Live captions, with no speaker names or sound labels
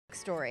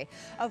story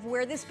of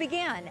where this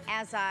began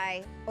as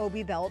I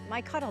OB belt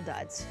my Cuddl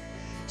duds.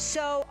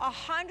 So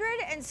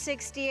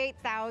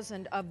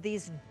 168,000 of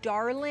these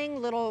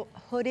darling little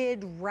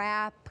hooded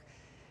wrap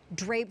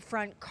drape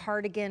front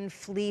cardigan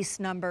fleece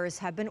numbers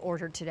have been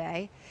ordered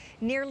today.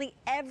 Nearly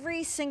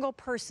every single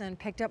person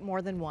picked up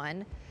more than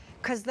one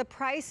because the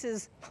price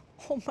is,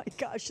 oh my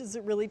gosh, is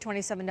it really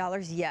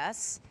 $27?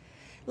 Yes.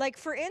 Like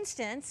for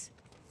instance,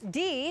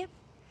 Deanna,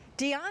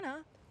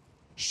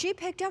 she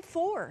picked up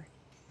 4.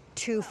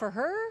 2 for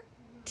her,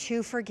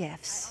 2 for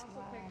gifts. I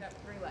also picked up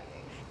 3 leggings.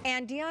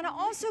 And Deanna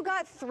also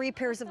got 3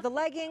 pairs of the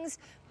leggings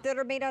that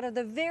are made out of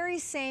the very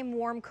same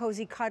warm,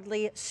 cozy,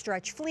 cuddly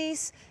stretch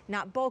fleece.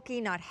 Not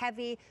bulky, not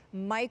heavy,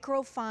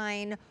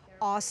 microfine,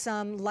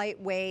 awesome,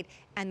 lightweight.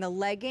 And the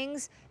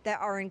leggings that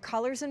are in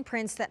colors and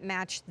prints that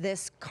match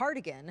this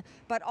cardigan,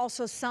 but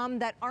also some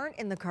that aren't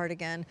in the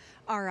cardigan,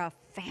 are a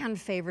fan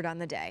favorite on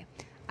the day.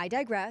 I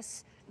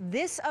digress.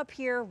 This up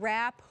here,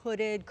 wrap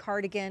hooded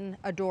cardigan,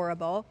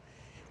 adorable,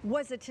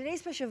 was a Today's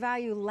Special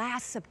Value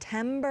last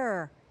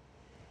September.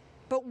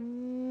 But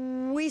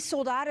we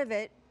sold out of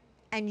it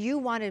and you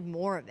wanted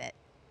more of it.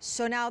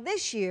 So now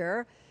this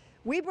year,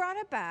 we brought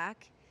it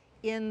back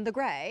in the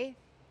gray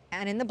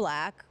and in the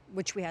black,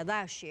 which we had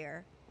last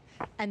year.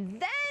 And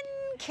then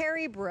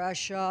Carrie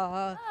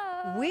Brusha,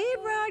 we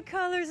brought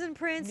colors and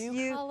prints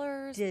New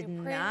colors, did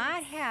new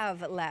not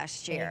have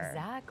last year.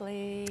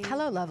 Exactly.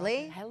 Hello,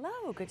 lovely.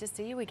 Hello, good to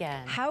see you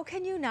again. How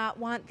can you not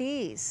want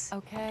these?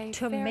 Okay.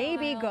 To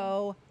maybe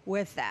go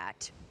with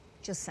that.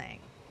 Just saying.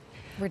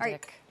 All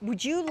right,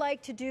 would you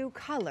like to do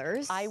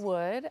colors? I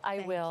would.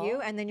 I will. Thank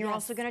you. And then you're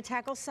also going to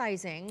tackle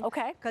sizing.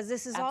 Okay. Because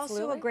this is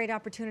also a great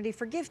opportunity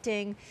for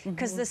gifting,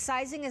 because the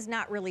sizing is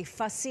not really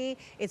fussy.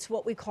 It's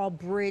what we call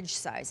bridge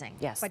sizing.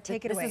 Yes. But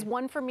take it away. This is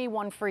one for me,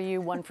 one for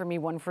you, one for me,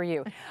 one for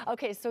you.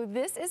 Okay, so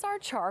this is our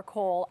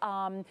charcoal,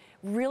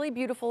 really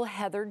beautiful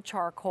heathered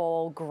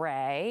charcoal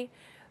gray.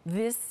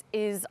 This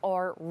is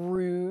our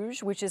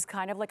rouge, which is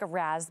kind of like a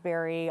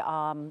raspberry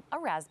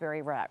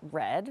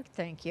red.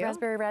 Thank you.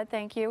 Raspberry red,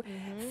 thank you.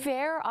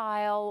 Fair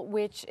Isle,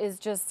 which is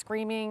just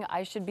screaming,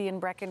 I should be in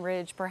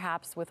Breckenridge,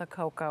 perhaps with a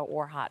cocoa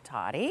or hot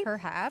toddy.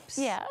 Perhaps.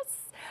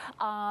 Yes.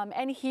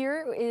 And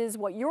here is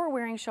what you're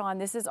wearing, Sean.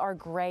 This is our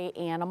gray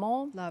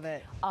animal. Love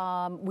it.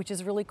 Which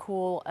is really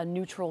cool, a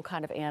neutral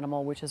kind of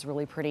animal, which is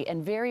really pretty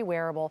and very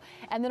wearable.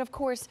 And then, of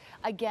course,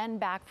 again,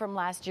 back from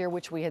last year,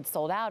 which we had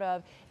sold out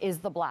of, is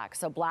the black.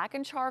 So black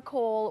and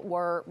charcoal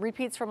were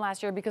repeats from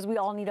last year because we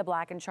all need a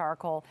black and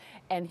charcoal.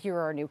 And here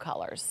are our new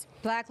colors.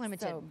 Black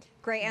limited,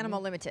 gray animal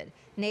limited.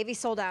 Navy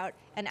sold out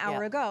an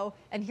hour ago.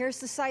 And here's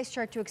the size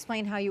chart to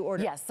explain how you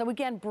order. Yes, so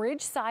again,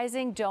 bridge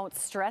sizing, don't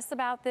stress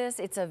about this.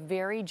 It's a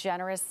very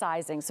generous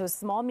sizing. So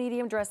small,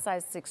 medium dress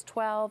size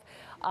 612,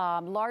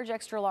 large,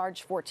 extra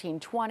large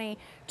 1420,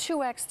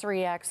 2X,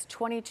 3X,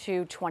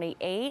 22,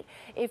 28.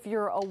 If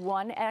you're a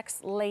 1X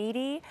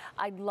lady,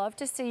 I'd love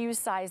to see you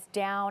size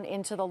down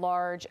into the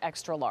large,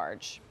 extra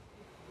large.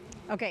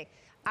 Okay,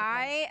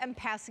 I am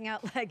passing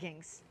out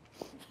leggings.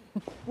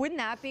 Wouldn't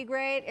that be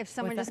great if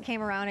someone just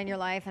came around in your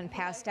life and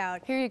passed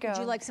out? Here you go. Would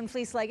you like some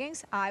fleece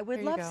leggings? I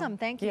would love some.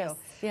 Thank you. Yes,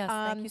 yes,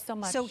 thank you so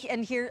much. So,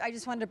 and here, I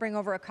just wanted to bring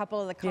over a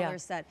couple of the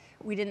colors that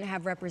we didn't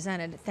have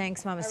represented.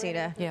 Thanks,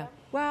 Mamacita. Yeah.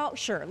 Well,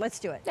 sure, let's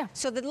do it. Yeah.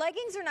 So the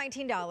leggings are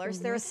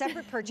 $19. They're a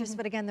separate purchase,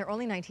 but again, they're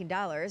only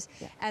 $19.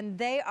 And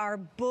they are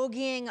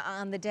boogieing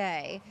on the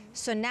day.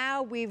 So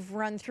now we've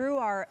run through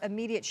our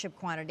immediate ship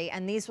quantity,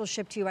 and these will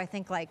ship to you, I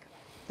think, like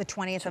the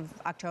 20th of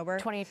October,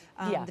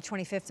 the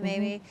 25th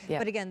maybe.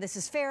 But again, this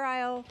is Fair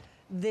Isle.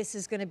 This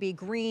is going to be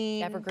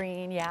green.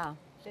 Evergreen, yeah.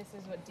 This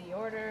is what Dee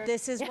ordered.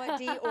 This is what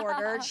Dee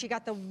ordered. She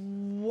got the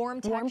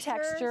warm texture. Warm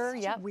texture,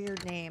 Such a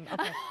weird name.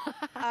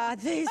 Okay.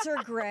 These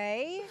are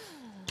gray.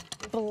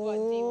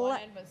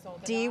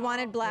 Dee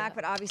wanted black,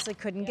 but obviously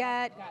couldn't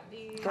get.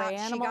 Gray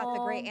animal. She got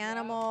the gray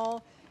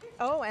animal.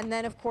 Oh, and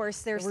then of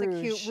course there's the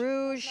cute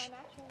rouge.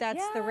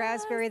 That's the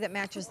raspberry that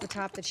matches the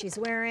top that she's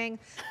wearing.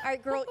 All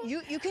right, girl,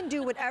 you can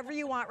do whatever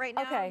you want right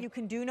now. Okay. You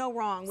can do no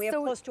wrong. We have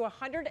close to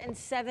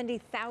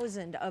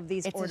 170,000 of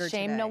these ordered It's a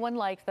shame today. no one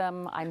liked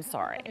them. I'm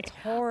sorry. It's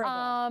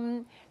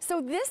horrible.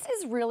 So this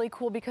is really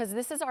cool because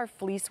this is our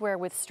fleecewear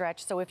with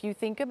stretch. So if you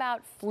think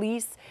about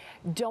fleece,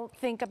 don't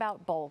think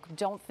about bulk.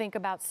 Don't think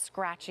about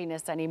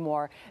scratchiness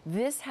anymore.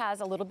 This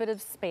has a little bit of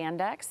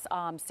spandex,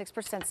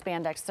 6%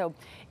 spandex. So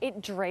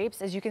it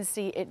drapes, as you can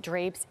see, it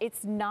drapes.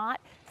 It's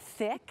not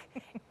thick.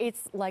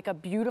 It's like a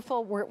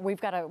beautiful. We've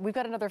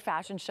got another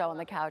fashion show on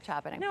the couch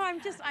happening. No,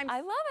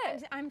 I love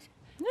it. I'm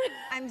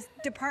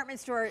department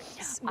store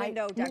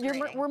window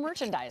decorating. We're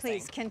merchandising.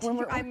 Please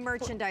continue. I'm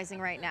merchandising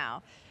right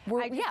now.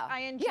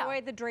 I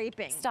enjoy the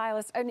draping.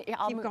 Stylist. And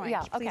keep going.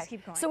 Yeah, Please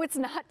keep going. So it's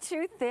not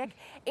too thick.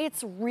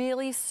 It's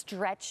really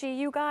stretchy,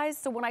 you guys.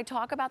 So when I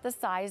talk about the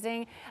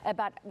sizing,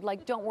 about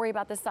like, don't worry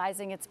about the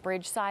sizing, it's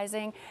bridge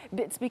sizing.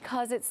 It's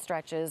because it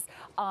stretches.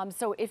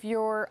 So if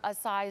you're a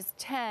size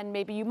 10,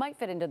 maybe you might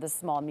fit into the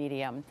small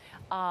medium.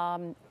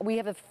 We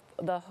have a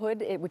the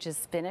hood, which is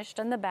finished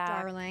in the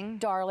back. Darling.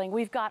 Darling.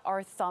 We've got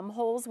our thumb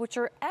holes, which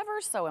are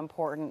ever so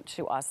important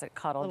to us at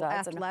Cuddl.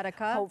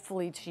 Athletica. And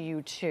hopefully to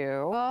you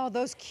too. Oh,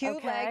 those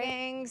cute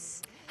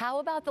leggings. How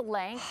about the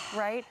length,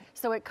 right?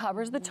 So it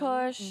covers the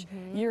tush,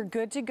 you're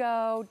good to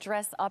go,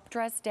 dress up,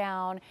 dress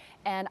down.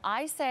 And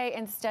I say,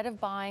 instead of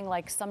buying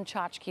like some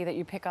tchotchke that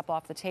you pick up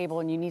off the table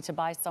and you need to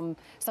buy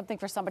something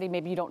for somebody,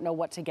 maybe you don't know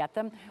what to get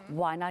them,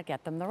 why not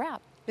get them the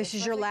wrap? This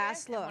is your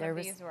last look.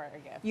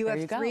 You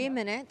have 3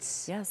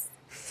 minutes. Yes.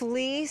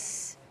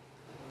 Fleece,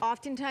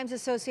 oftentimes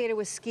associated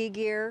with ski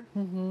gear,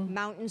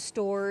 mountain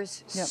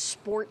stores,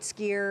 sports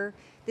gear.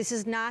 This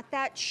is not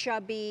that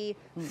chubby,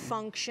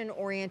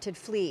 function-oriented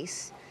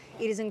fleece.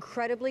 It is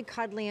incredibly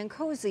cuddly and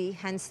cozy,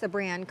 hence the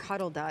brand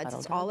Cuddl Duds.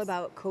 It's all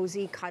about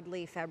cozy,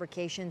 cuddly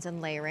fabrications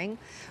and layering,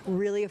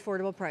 really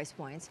affordable price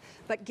points,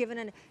 but given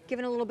a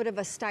little bit of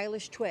a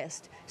stylish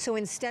twist. So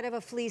instead of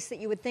a fleece that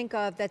you would think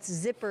of that's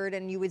zippered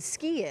and you would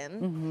ski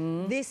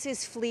in, this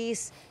is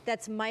fleece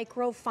that's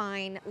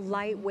microfine,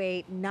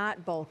 lightweight,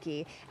 not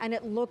bulky, and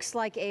it looks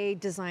like a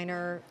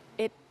designer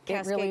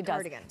It really does.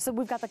 cardigan. So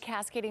we've got the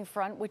cascading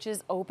front, which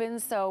is open,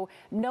 so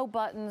no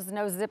buttons,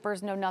 no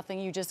zippers, no nothing.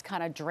 You just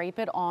kind of drape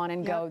it on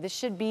and go. This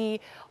should be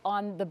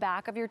on the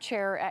back of your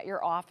chair at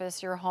your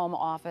office, your home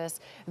office.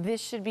 This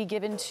should be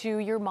given to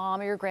your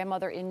mom or your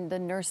grandmother in the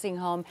nursing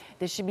home.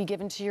 This should be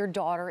given to your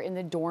daughter in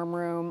the dorm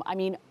room. I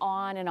mean,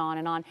 on and on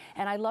and on.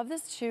 And I love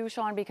this too,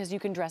 Sean, because you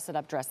can dress it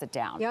up, dress it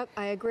down. Yep,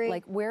 I agree.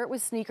 Like wear it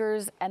with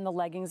sneakers and the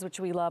leggings, which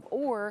we love,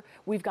 or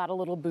we've got a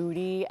little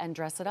booty and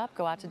dress it up,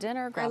 go out to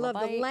dinner, grab a bite.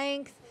 I love the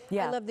length.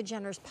 Yeah. I love the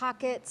generous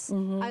pockets.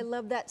 I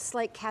love that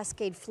slight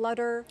cascade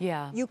flutter.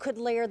 Yeah. You could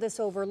layer this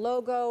over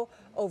logo,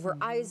 over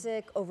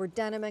Isaac, over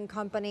Denim &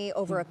 Company,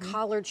 over a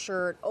collared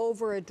shirt,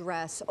 over a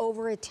dress,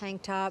 over a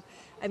tank top.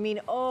 I mean,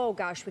 oh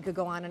gosh, we could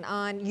go on and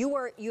on.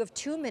 You have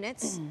 2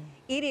 minutes.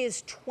 It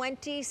is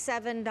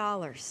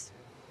 $27.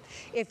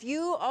 If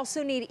you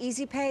also need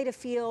Easy Pay to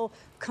feel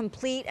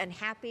complete and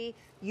happy,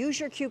 use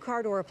your Q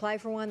card or apply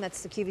for one.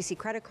 That's the QVC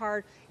credit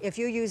card. If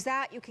you use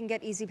that, you can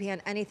get Easy Pay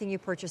on anything you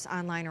purchase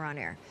online or on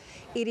air.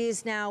 It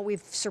is now,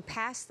 we've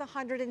surpassed the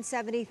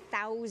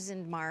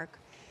 170,000 mark.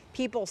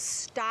 People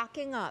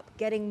stocking up,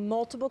 getting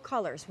multiple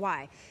colors.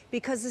 Why?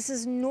 Because this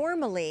is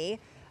normally,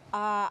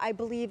 I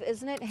believe,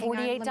 isn't it?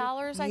 $48,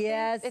 I think.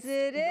 Yes, it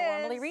is.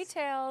 Normally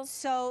retails.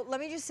 So let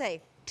me just say,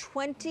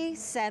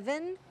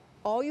 27.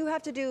 All you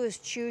have to do is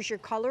choose your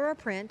color or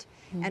print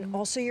and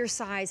also your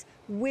size,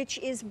 which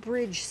is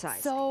bridge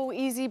size. So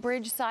easy,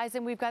 bridge size,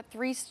 and we've got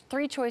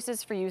three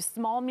choices for you.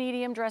 Small,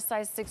 medium, dress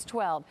size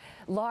 612,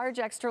 large,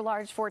 extra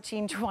large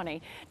 1420,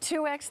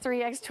 2X,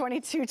 3X,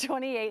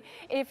 2228.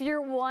 If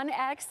you're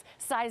 1X,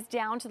 size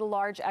down to the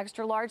large,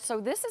 extra large. So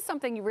this is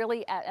something you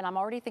really, and I'm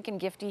already thinking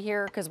gifty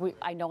here because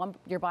I know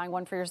you're buying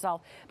one for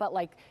yourself, but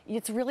like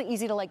it's really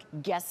easy to like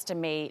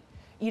guesstimate.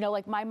 You know,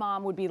 like my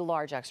mom would be the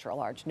large, extra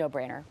large, no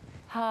brainer.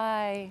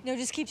 Hi. No,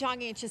 just keep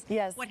talking. It's just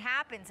what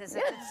happens is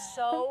it's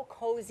so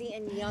cozy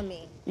and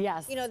yummy.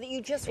 Yes. You know, that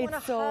you just want to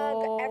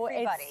hug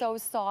everybody. It's so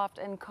soft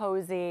and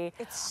cozy.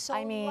 It's so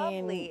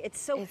lovely.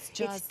 It's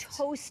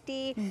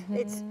toasty.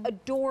 It's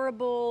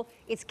adorable.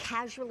 It's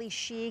casually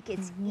chic.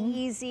 It's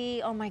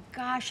easy. Oh my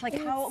gosh,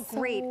 like how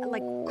great.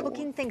 Like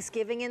cooking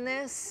Thanksgiving in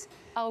this.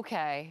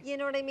 Okay. You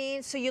know what I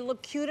mean? So you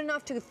look cute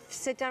enough to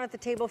sit down at the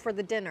table for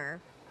the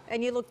dinner.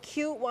 And you look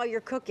cute while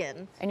you're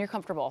cooking. And you're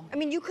comfortable. I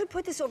mean, you could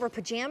put this over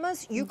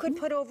pajamas. You could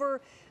put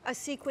over a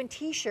sequin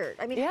t-shirt.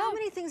 I mean, how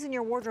many things in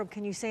your wardrobe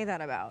can you say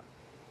that about?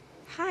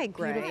 Hi,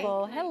 Gray.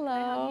 Beautiful.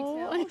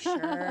 Hello. Oh,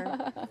 sure.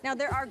 Now,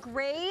 there are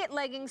gray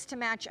leggings to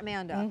match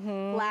Amanda.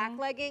 Black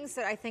leggings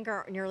that I think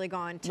are nearly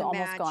gone to match.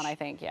 Almost gone, I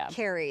think, yeah.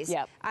 Carrie's.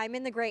 Yep. I'm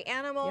in the gray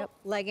animal,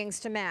 leggings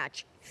to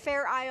match.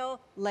 Fair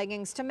Isle,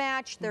 leggings to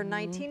match. They're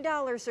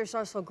 $19. There's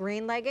also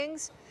green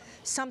leggings.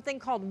 Something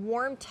called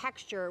warm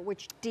texture,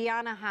 which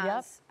Deanna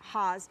has.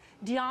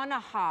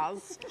 Deanna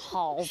has.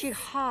 She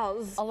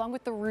has. Along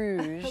with the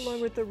rouge.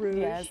 Along with the rouge.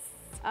 Yes.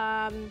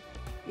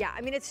 Yeah,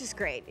 I mean, it's just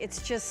great.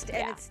 It's just,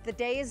 and the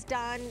day is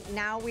done.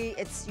 Now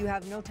you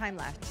have no time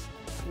left.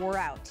 We're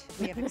out.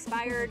 We have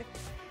expired.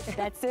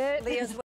 That's it. Leah's